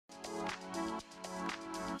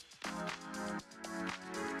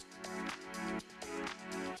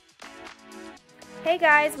Hey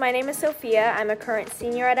guys, my name is Sophia. I'm a current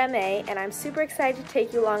senior at MA, and I'm super excited to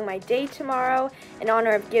take you along my day tomorrow in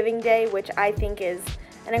honor of Giving Day, which I think is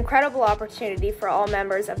an incredible opportunity for all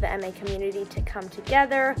members of the MA community to come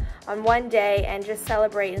together on one day and just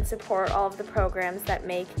celebrate and support all of the programs that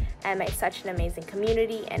make MA such an amazing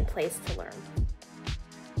community and place to learn.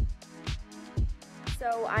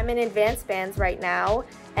 So I'm in advanced bands right now,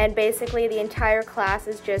 and basically the entire class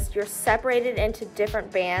is just, you're separated into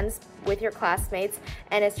different bands with your classmates,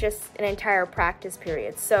 and it's just an entire practice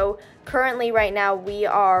period. So currently right now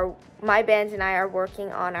my band and I are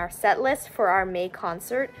working on our set list for our May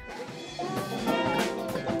concert.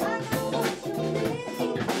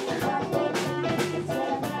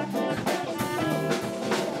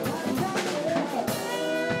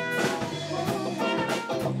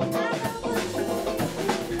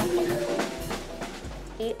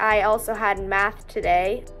 I also had math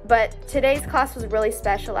today, but today's class was really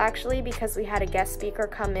special actually because we had a guest speaker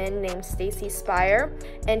come in named Stacy Spire,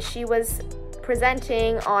 and she was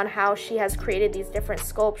presenting on how she has created these different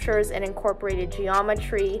sculptures and incorporated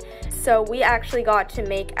geometry. So we actually got to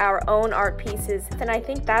make our own art pieces, and I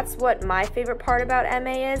think that's what my favorite part about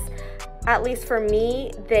MA is. At least for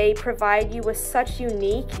me, they provide you with such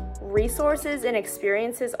unique resources and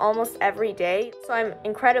experiences almost every day. So I'm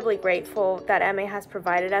incredibly grateful that MA has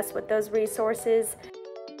provided us with those resources.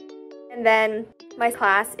 And then my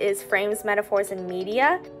class is Frames, Metaphors, and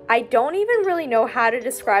Media. I don't even really know how to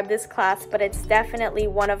describe this class, but it's definitely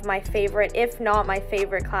one of my favorite, if not my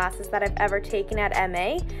favorite classes that I've ever taken at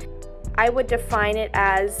MA. I would define it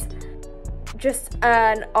as just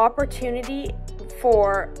an opportunity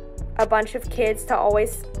for a bunch of kids to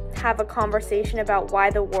always have a conversation about why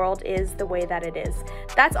the world is the way that it is.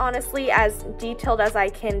 That's honestly as detailed as I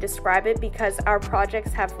can describe it, because our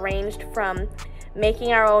projects have ranged from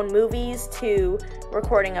making our own movies to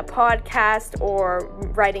recording a podcast or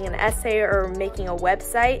writing an essay or making a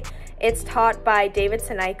website. It's taught by David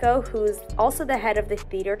Sinaiko, who's also the head of the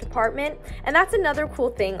theater department. And that's another cool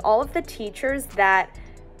thing. All of the teachers that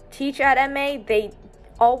teach at MA, they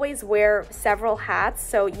always wear several hats,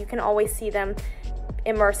 so you can always see them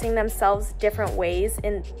immersing themselves different ways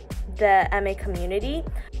in the MA community.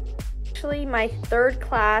 Actually, my third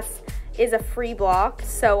class is a free block,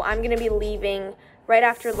 so I'm going to be leaving right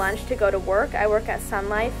after lunch to go to work. I work at Sun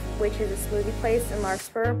Life, which is a smoothie place in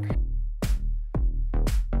Larkspur.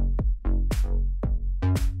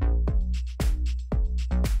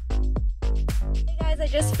 I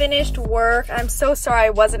just finished work. I'm so sorry I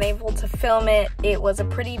wasn't able to film it. It was a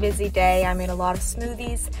pretty busy day. I made a lot of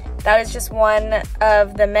smoothies. That is just one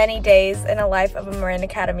of the many days in the life of a Marin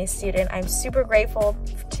Academy student. I'm super grateful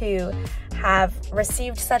to have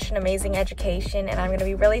received such an amazing education, and I'm going to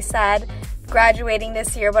be really sad graduating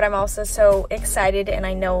this year, but I'm also so excited, and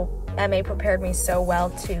I know MA prepared me so well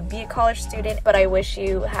to be a college student. But I wish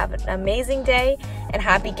you have an amazing day and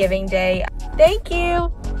happy Giving Day. Thank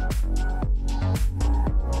you.